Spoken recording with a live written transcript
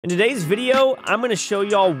In today's video, I'm going to show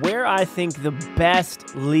y'all where I think the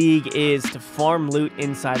best league is to farm loot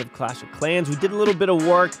inside of Clash of Clans. We did a little bit of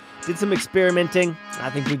work, did some experimenting, I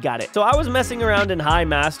think we got it. So I was messing around in High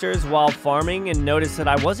Masters while farming and noticed that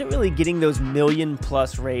I wasn't really getting those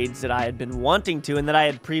million-plus raids that I had been wanting to and that I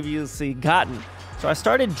had previously gotten. So I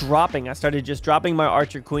started just dropping my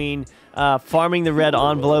Archer Queen, farming the red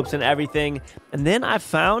envelopes and everything. And then I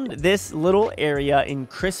found this little area in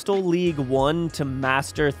Crystal League 1 to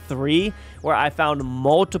Master 3, where I found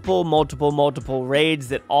multiple raids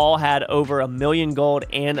that all had over 1 million gold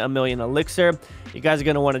and 1 million elixir. You guys are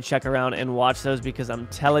going to want to check around and watch those because I'm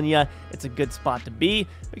telling you, it's a good spot to be.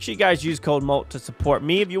 Make sure you guys use code Molt to support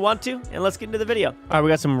me if you want to, and let's get into the video. All right, we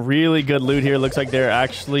got some really good loot here. Looks like they're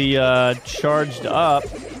actually charged up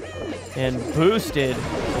and boosted.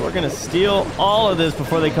 So we're going to steal all of this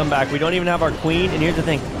before they come back. We don't even have our queen, and here's the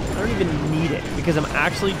thing. I don't even need it because I'm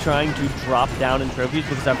actually trying to drop down in trophies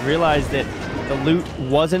because I've realized that the loot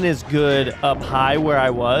wasn't as good up high where I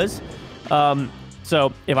was.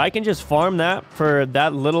 So if I can just farm that for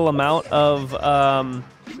that little amount of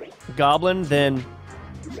goblin, then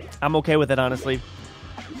I'm okay with it, honestly.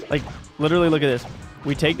 Like, literally, look at this.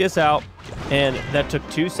 We take this out, and that took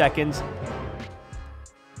 2 seconds.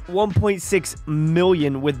 1.6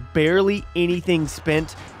 million with barely anything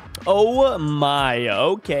spent. Oh my,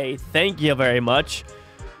 okay. Thank you very much.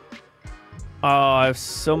 Oh, I have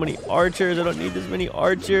so many archers. I don't need this many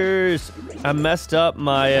archers. I messed up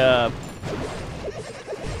my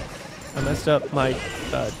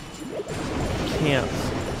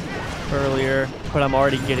camps earlier, but I'm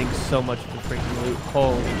already getting so much of the freaking loot.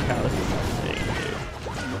 Holy cow, this is insane,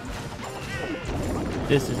 dude.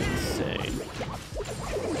 This is insane.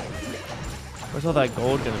 Where's all that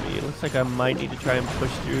gold gonna be? It looks like I might need to try and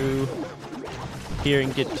push through here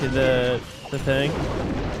and get to the thing.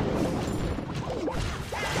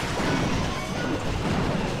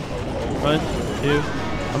 One, two.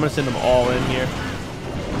 I'm gonna send them all in here.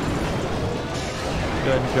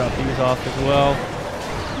 Go ahead and drop these off as well.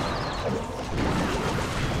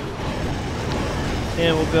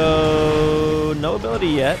 And we'll go no ability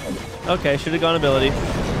yet. Okay, should have gone ability.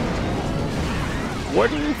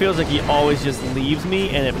 Warden feels like he always just leaves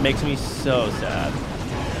me, and it makes me so sad.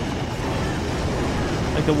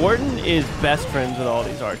 Like, the Warden is best friends with all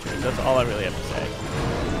these archers. That's all I really have to say.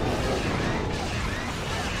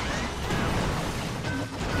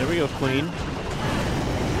 There we go, Queen.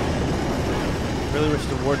 Really wish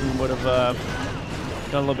the Warden would have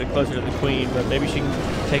gone a little bit closer to the Queen, but maybe she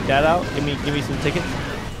can take that out. Give me some tickets.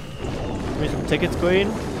 Give me some tickets,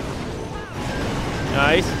 Queen.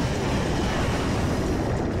 Nice.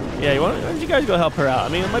 Yeah, why don't you guys go help her out? I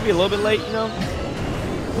mean, it might be a little bit late, you know,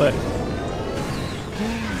 but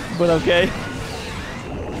okay.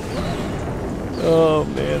 Oh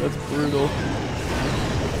man, that's brutal.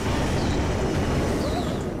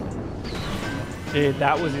 Dude,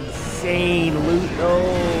 that was insane loot,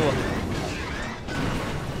 though.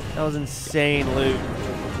 That was insane loot.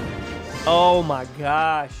 Oh my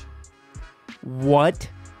gosh. What?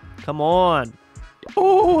 Come on.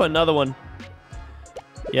 Oh, another one.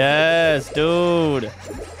 Yes, dude. I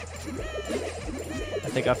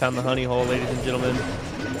think I found the honey hole, ladies and gentlemen.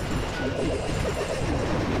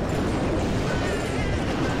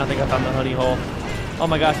 I think I found the honey hole. Oh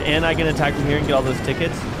my gosh, and I can attack from here and get all those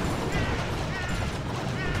tickets.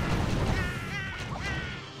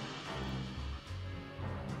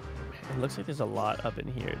 It looks like there's a lot up in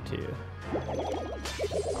here, too.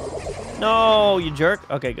 No, you jerk.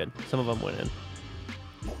 Okay, good. Some of them went in.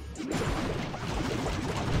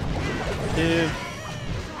 Dude.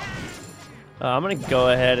 I'm going to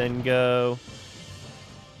go ahead and go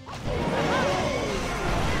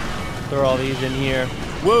throw all these in here.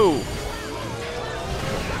 Whoa.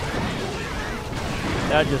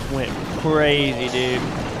 That just went crazy, dude.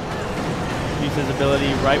 Use his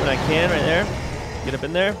ability right when I can, right there. Get up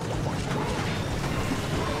in there.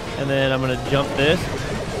 And then I'm going to jump this.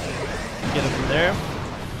 Get up in there.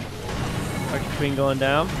 Archer Queen going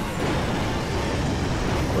down.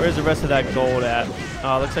 Where's the rest of that gold at?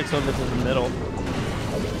 Oh, looks like some of it's in the middle.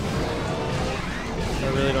 I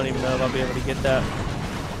really don't even know if I'll be able to get that.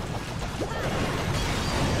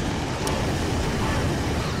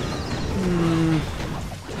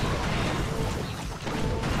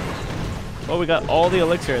 Well, we got all the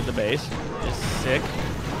elixir at the base. It's sick.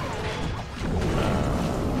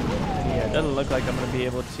 Yeah, it doesn't look like I'm going to be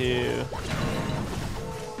able to...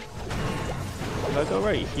 If I go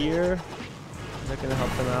right here... Is that going to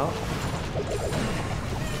help them out?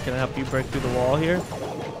 Can I help you break through the wall here?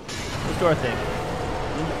 Let's do our thing.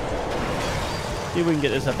 See if we can get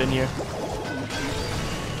this up in here.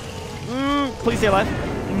 Please stay alive.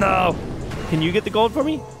 No. Can you get the gold for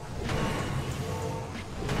me?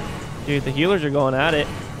 Dude, the healers are going at it.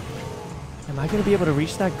 Am I going to be able to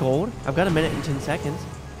reach that gold? I've got a minute and 10 seconds.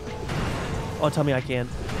 Oh, tell me I can.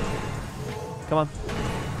 Come on.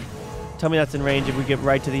 Tell me that's in range if we get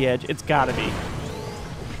right to the edge. It's got to be.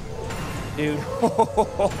 Dude.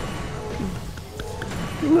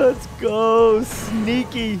 Let's go.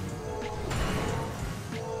 Sneaky.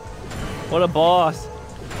 What a boss.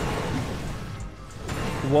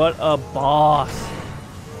 What a boss.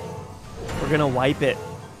 We're going to wipe it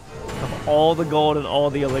of all the gold and all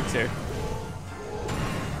the elixir.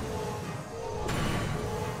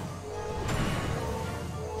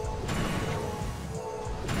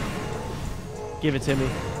 Give it to me.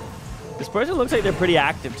 This person looks like they're pretty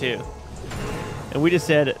active too. And we just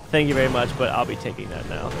said, thank you very much, but I'll be taking that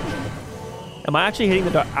now. Am I actually hitting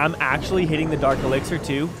the dark? I'm actually hitting the dark elixir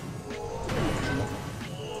too.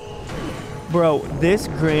 Bro, this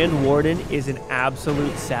Grand Warden is an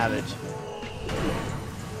absolute savage.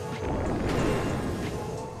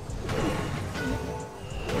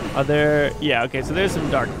 Are there... Yeah, okay, so there's some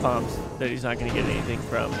dark pumps that he's not going to get anything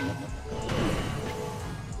from.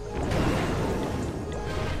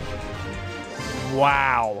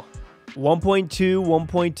 Wow. 1.2,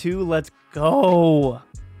 1.2, let's go.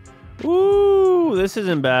 Ooh, this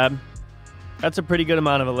isn't bad. That's a pretty good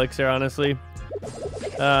amount of elixir, honestly.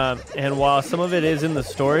 And while some of it is in the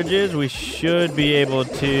storages, we should be able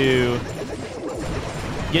to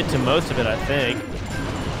get to most of it, I think.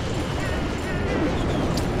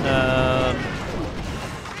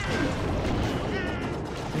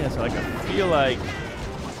 Yeah, so like I feel like,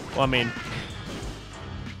 well, I mean,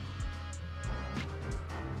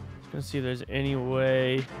 let's see if there's any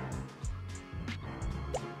way,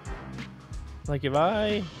 like if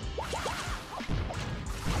I,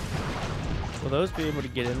 will those be able to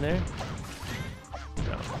get in there?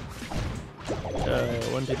 No.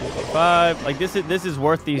 1, 2, 3, 4, 5. Like this is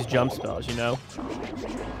worth these jump spells, you know?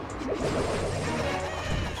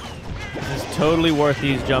 This is totally worth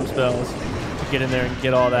these jump spells to get in there and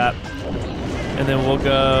get all that. And then we'll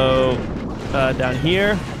go down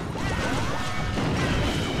here.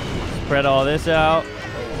 Spread all this out.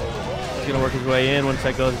 He's gonna work his way in once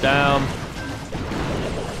that goes down.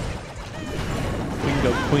 We can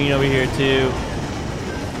go queen over here too.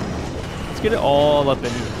 Let's get it all up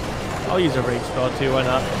in. I'll use a rage spell too, why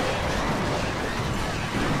not?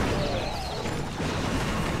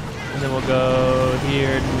 And then we'll go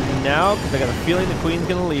here now, because I got a feeling the queen's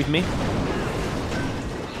gonna leave me.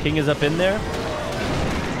 King is up in there.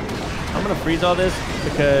 I'm gonna freeze all this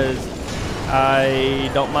because I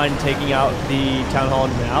don't mind taking out the town hall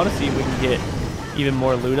now to see if we can get even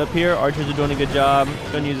more loot up here. Archers are doing a good job.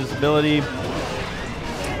 Gonna use this ability.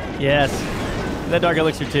 Yes. That dark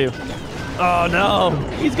elixir too. Oh no.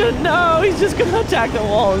 He's just gonna attack the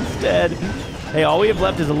wall instead. Hey, all we have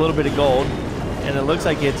left is a little bit of gold. And it looks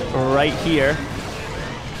like it's right here.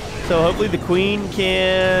 So hopefully the queen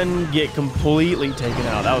can get completely taken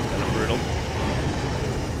out. That was kind of brutal.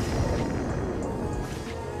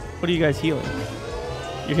 What are you guys healing?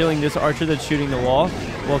 You're healing this archer that's shooting the wall?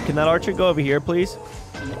 Well, can that archer go over here, please?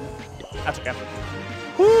 That's okay.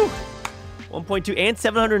 Woo! 1.2 and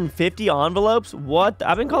 750 envelopes? What?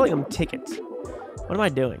 I've been calling them tickets. What am I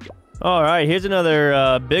doing? All right, here's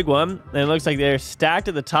another big one. And it looks like they're stacked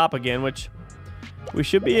at the top again, which we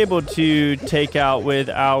should be able to take out with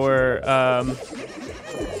our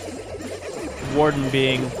warden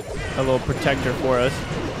being a little protector for us.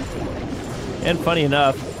 And funny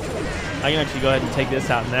enough, I can actually go ahead and take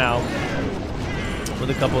this out now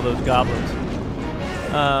with a couple of those goblins.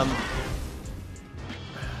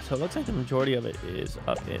 So it looks like the majority of it is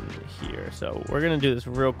up in here. So we're going to do this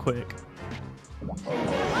real quick.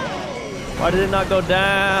 Why did it not go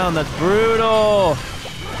down? That's brutal.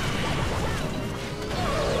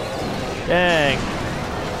 Dang.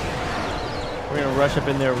 We're going to rush up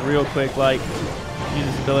in there real quick, like, use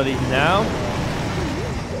this ability now.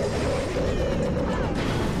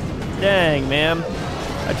 Dang, man.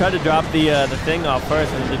 I tried to drop the thing off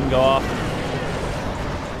first and it didn't go off.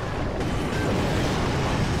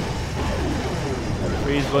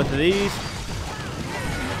 Freeze both of these.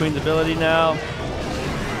 Queen's ability now.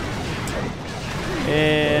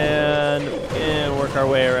 And work our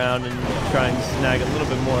way around and try and snag a little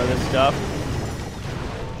bit more of this stuff.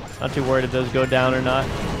 Not too worried if those go down or not.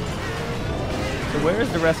 So where is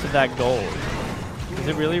the rest of that gold? Is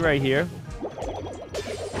it really right here?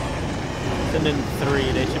 Send in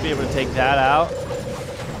 3. They should be able to take that out.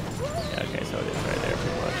 Yeah, okay, so it is right there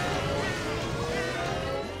pretty much.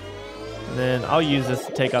 And then I'll use this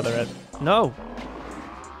to take out the rest. No.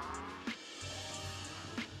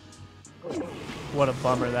 What a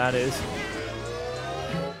bummer that is.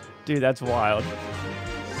 Dude, that's wild.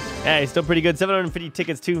 Hey, still pretty good. 750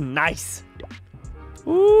 tickets too. Nice.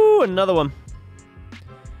 Ooh, another one.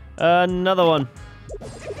 Another one.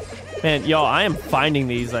 Man, y'all, I am finding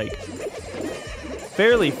these like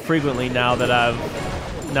fairly frequently now that I've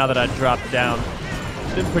dropped down.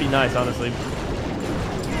 It's been pretty nice, honestly.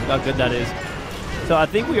 How good that is. So I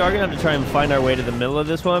think we are gonna have to try and find our way to the middle of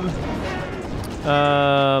this one.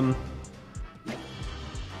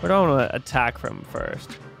 Where do I want to attack from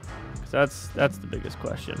first? Because that's the biggest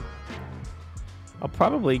question. I'll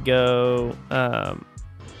probably go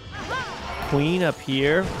queen up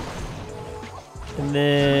here, and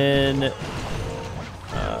then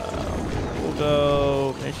we'll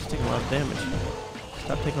go. Man, she's taking a lot of damage.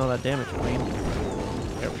 Stop taking all that damage, queen.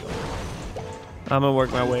 There we go. I'm gonna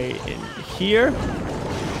work my way in here.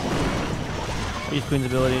 Use queen's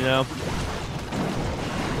ability now.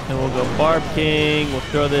 And we'll go Barb King. We'll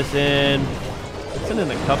throw this in. Send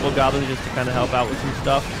in a couple goblins just to kind of help out with some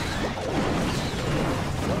stuff.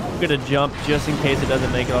 We're gonna jump just in case it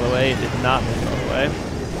doesn't make it all the way. It did not make it all the way.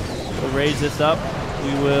 We'll raise this up.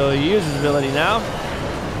 We will use his ability now.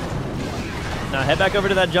 Now head back over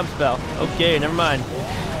to that jump spell. Okay, never mind.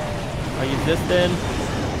 I'll use this then.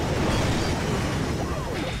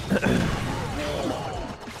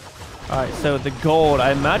 Alright, so the gold.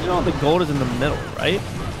 I imagine all the gold is in the middle, right?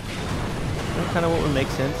 That's kind of what would make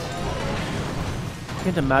sense. I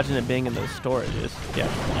can't imagine it being in those storages. Yeah,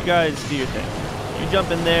 you guys do your thing. You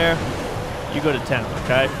jump in there, you go to town,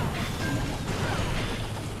 okay?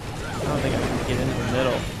 I don't think I can get into the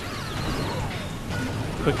middle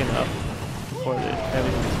quick enough before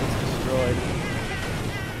everything gets destroyed.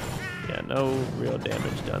 Yeah, no real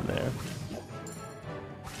damage done there.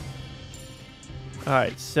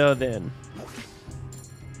 Alright, so then,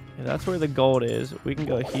 yeah, that's where the gold is. We can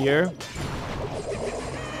go here.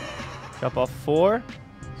 Drop off 4.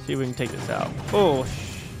 See if we can take this out. Oh,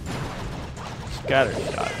 scatter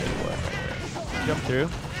shot. Jump through.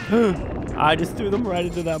 I just threw them right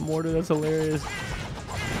into that mortar. That's hilarious.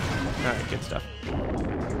 Alright, good stuff.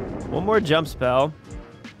 One more jump spell.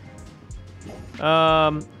 Do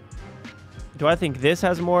I think this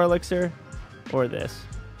has more elixir or this?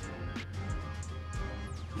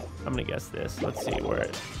 I'm gonna guess this. Let's see where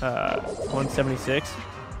it 176.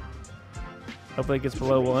 Hopefully it gets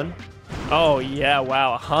below 1. Oh yeah,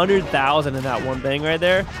 wow, 100,000 in that one thing right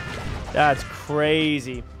there. That's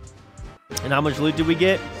crazy. And how much loot did we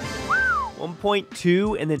get?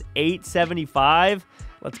 1.2 and then 875.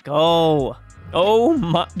 Let's go. Oh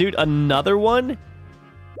my, dude, another one?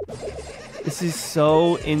 This is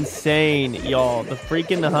so insane, y'all. The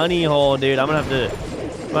freaking honey hole, dude. I'm gonna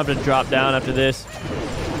have to drop down after this.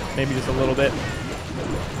 Maybe just a little bit.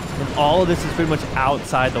 And all of this is pretty much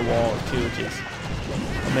outside the walls too, which is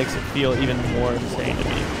what makes it feel even more insane to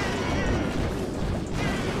me.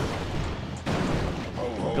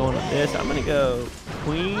 Going with this, I'm gonna go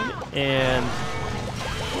queen and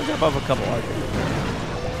we'll drop off a couple archers.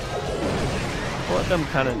 We'll let them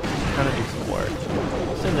kind of do some work.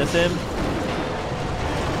 Send this in.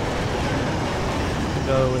 We'll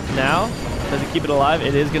go with now. Does it keep it alive?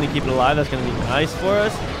 It is going to keep it alive. That's going to be nice for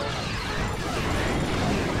us.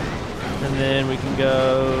 And then we can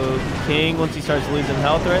go king once he starts losing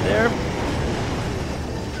health right there.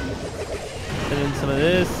 Send in some of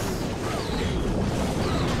this.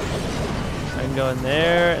 I can go in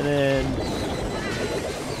there and then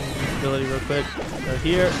ability real quick. Go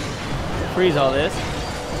here. Freeze all this.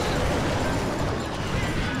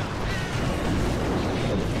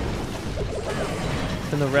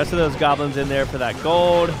 And the rest of those goblins in there for that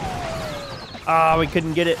gold. Ah, we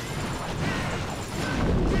couldn't get it.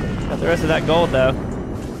 Got the rest of that gold though.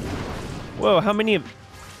 Whoa, how many of...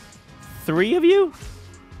 3 of you?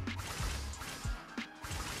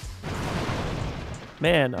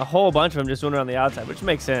 Man, a whole bunch of them just went around the outside, which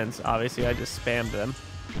makes sense. Obviously, I just spammed them.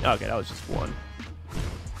 Okay, that was just one.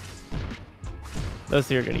 Those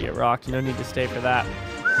 3 are gonna get rocked. No need to stay for that.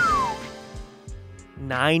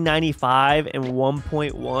 995 and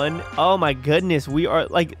 1.1. Oh my goodness, we are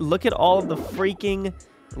like, look at all of the freaking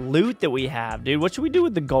loot that we have, dude. What should we do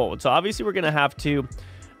with the gold? So obviously we're gonna have to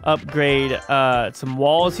upgrade some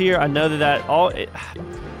walls here. I know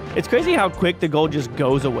it's crazy how quick the gold just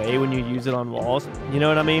goes away when you use it on walls, you know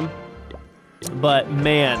what I mean? But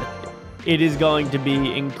man, it is going to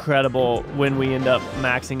be incredible when we end up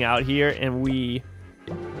maxing out here and we've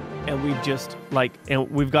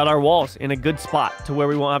got our walls in a good spot to where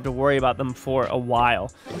we won't have to worry about them for a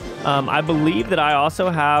while. I believe that I also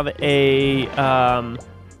have a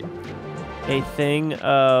thing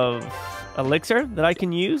of elixir that I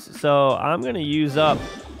can use. So I'm going to use up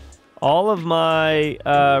all of my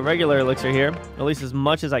regular elixir here, at least as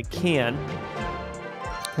much as I can.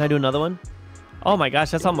 Can I do another one? Oh my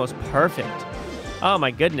gosh, that's almost perfect. Oh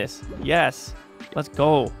my goodness. Yes. Let's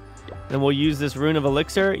go. Then we'll use this rune of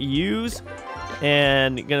elixir. Use.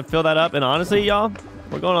 And gonna fill that up. And honestly, y'all,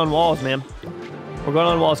 we're going on walls, man. We're going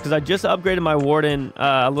on walls because I just upgraded my warden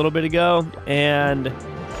a little bit ago. And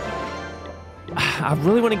I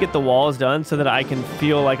really want to get the walls done so that I can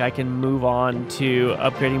feel like I can move on to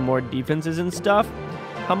upgrading more defenses and stuff.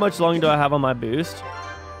 How much longer do I have on my boost?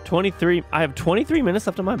 23. I have 23 minutes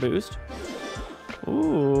left on my boost.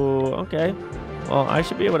 Ooh, okay. Well, I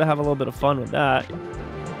should be able to have a little bit of fun with that.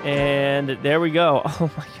 And there we go.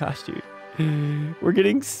 Oh my gosh, dude. We're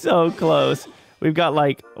getting so close. We've got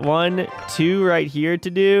like 1, 2 right here to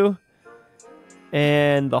do.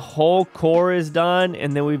 And the whole core is done.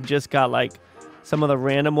 And then we've just got like some of the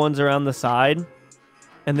random ones around the side.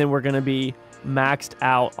 And then we're going to be maxed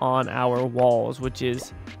out on our walls, which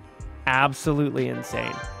is absolutely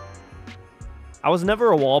insane. I was never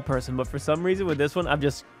a wall person, but for some reason with this one, I've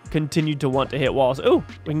just continued to want to hit walls. Ooh,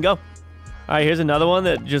 we can go. All right, here's another one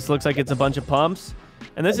that just looks like it's a bunch of pumps.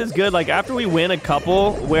 And this is good. Like, after we win a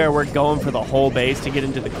couple where we're going for the whole base to get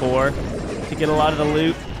into the core, to get a lot of the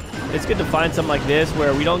loot, it's good to find something like this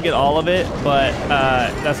where we don't get all of it, but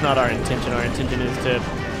that's not our intention. Our intention is to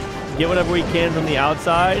get whatever we can from the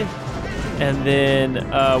outside and then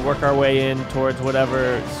work our way in towards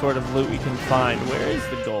whatever sort of loot we can find. Where is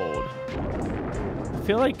the gold? I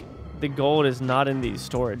feel like the gold is not in these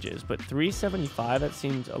storages, but 375, that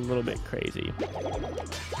seems a little bit crazy.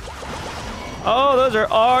 Oh, those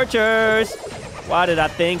are archers. Why did I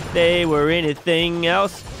think they were anything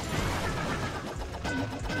else?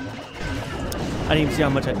 I didn't even see how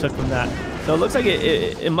much I took from that. So it looks like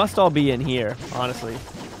it must all be in here, honestly.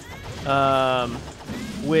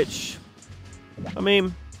 Which, I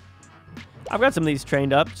mean, I've got some of these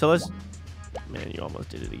trained up, so let's... Man, you almost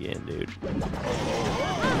did it again, dude. I'm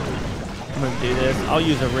going to do this. I'll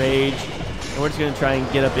use a rage. And we're just going to try and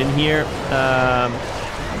get up in here.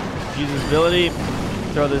 Use his ability.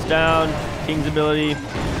 Throw this down. King's ability.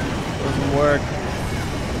 Doesn't work.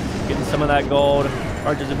 Getting some of that gold.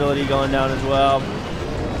 Archer's ability going down as well.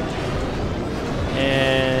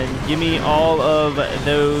 And give me all of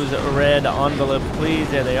those red envelopes, please.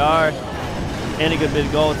 There they are. And a good bit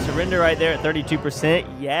of gold. Surrender right there at 32%.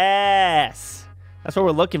 Yes! That's what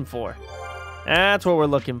we're looking for. That's what we're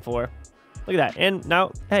looking for. Look at that. And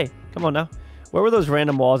now, hey, come on now. Where were those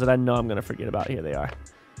random walls that I know I'm going to forget about? Here they are.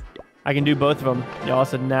 I can do both of them, y'all.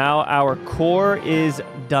 So now our core is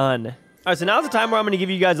done. All right, so now's the time where I'm going to give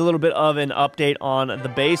you guys a little bit of an update on the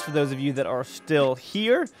base for those of you that are still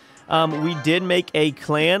here. We did make a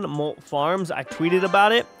clan, Molt Farms. I tweeted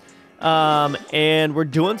about it. And we're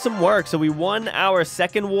doing some work. So we won our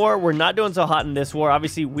second war. We're not doing so hot in this war.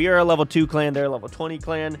 Obviously, we are a level 2 clan. They're a level 20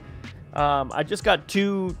 clan. I just got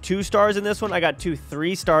two stars in this one. I got 2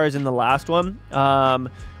 3 stars in the last one,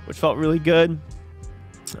 which felt really good.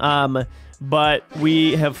 But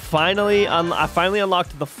we have finally, I finally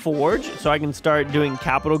unlocked the Forge, so I can start doing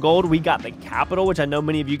capital gold. We got the capital, which I know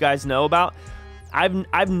many of you guys know about.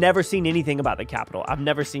 I've never seen anything about the capital. I've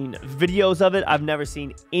never seen videos of it. I've never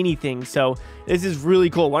seen anything. So this is really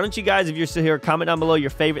cool. Why don't you guys, if you're still here, comment down below your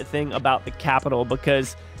favorite thing about the capital,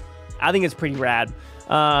 because I think it's pretty rad.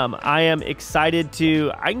 I am excited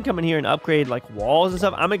to, I can come in here and upgrade like walls and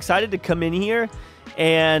stuff. I'm excited to come in here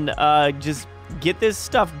and just get this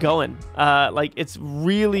stuff going. Like, it's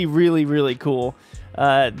really, really, really cool.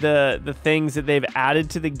 The things that they've added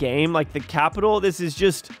to the game, like the capital, this is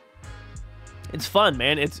just, it's fun,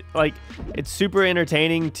 man. It's like, it's super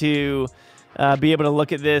entertaining to be able to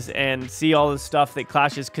look at this and see all the stuff that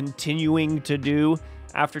Clash is continuing to do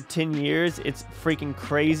after 10 years. It's freaking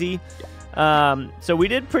crazy. So we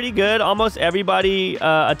did pretty good. Almost everybody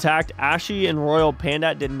attacked. Ashy and Royal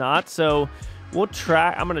Panda did not. So we'll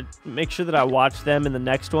track. I'm going to make sure that I watch them in the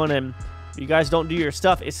next one. And if you guys don't do your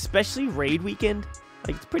stuff, especially raid weekend,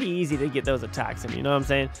 like, it's pretty easy to get those attacks in, you know what I'm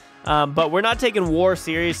saying? But we're not taking war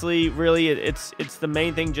seriously, really. It's the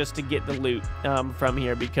main thing just to get the loot from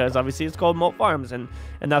here, because obviously it's called Molt Farms, and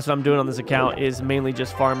that's what I'm doing on this account, is mainly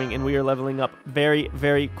just farming, and we are leveling up very,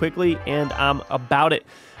 very quickly, and I'm about it.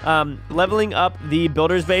 Leveling up the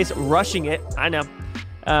builder's base, rushing it, I know.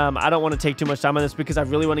 I don't want to take too much time on this because I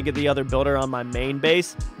really want to get the other builder on my main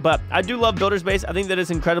base, but I do love builder's base. I think that it's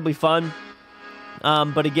incredibly fun.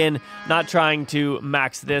 But again, not trying to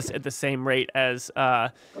max this at the same rate as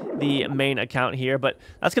the main account here. But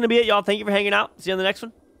that's going to be it, y'all. Thank you for hanging out. See you on the next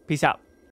one. Peace out.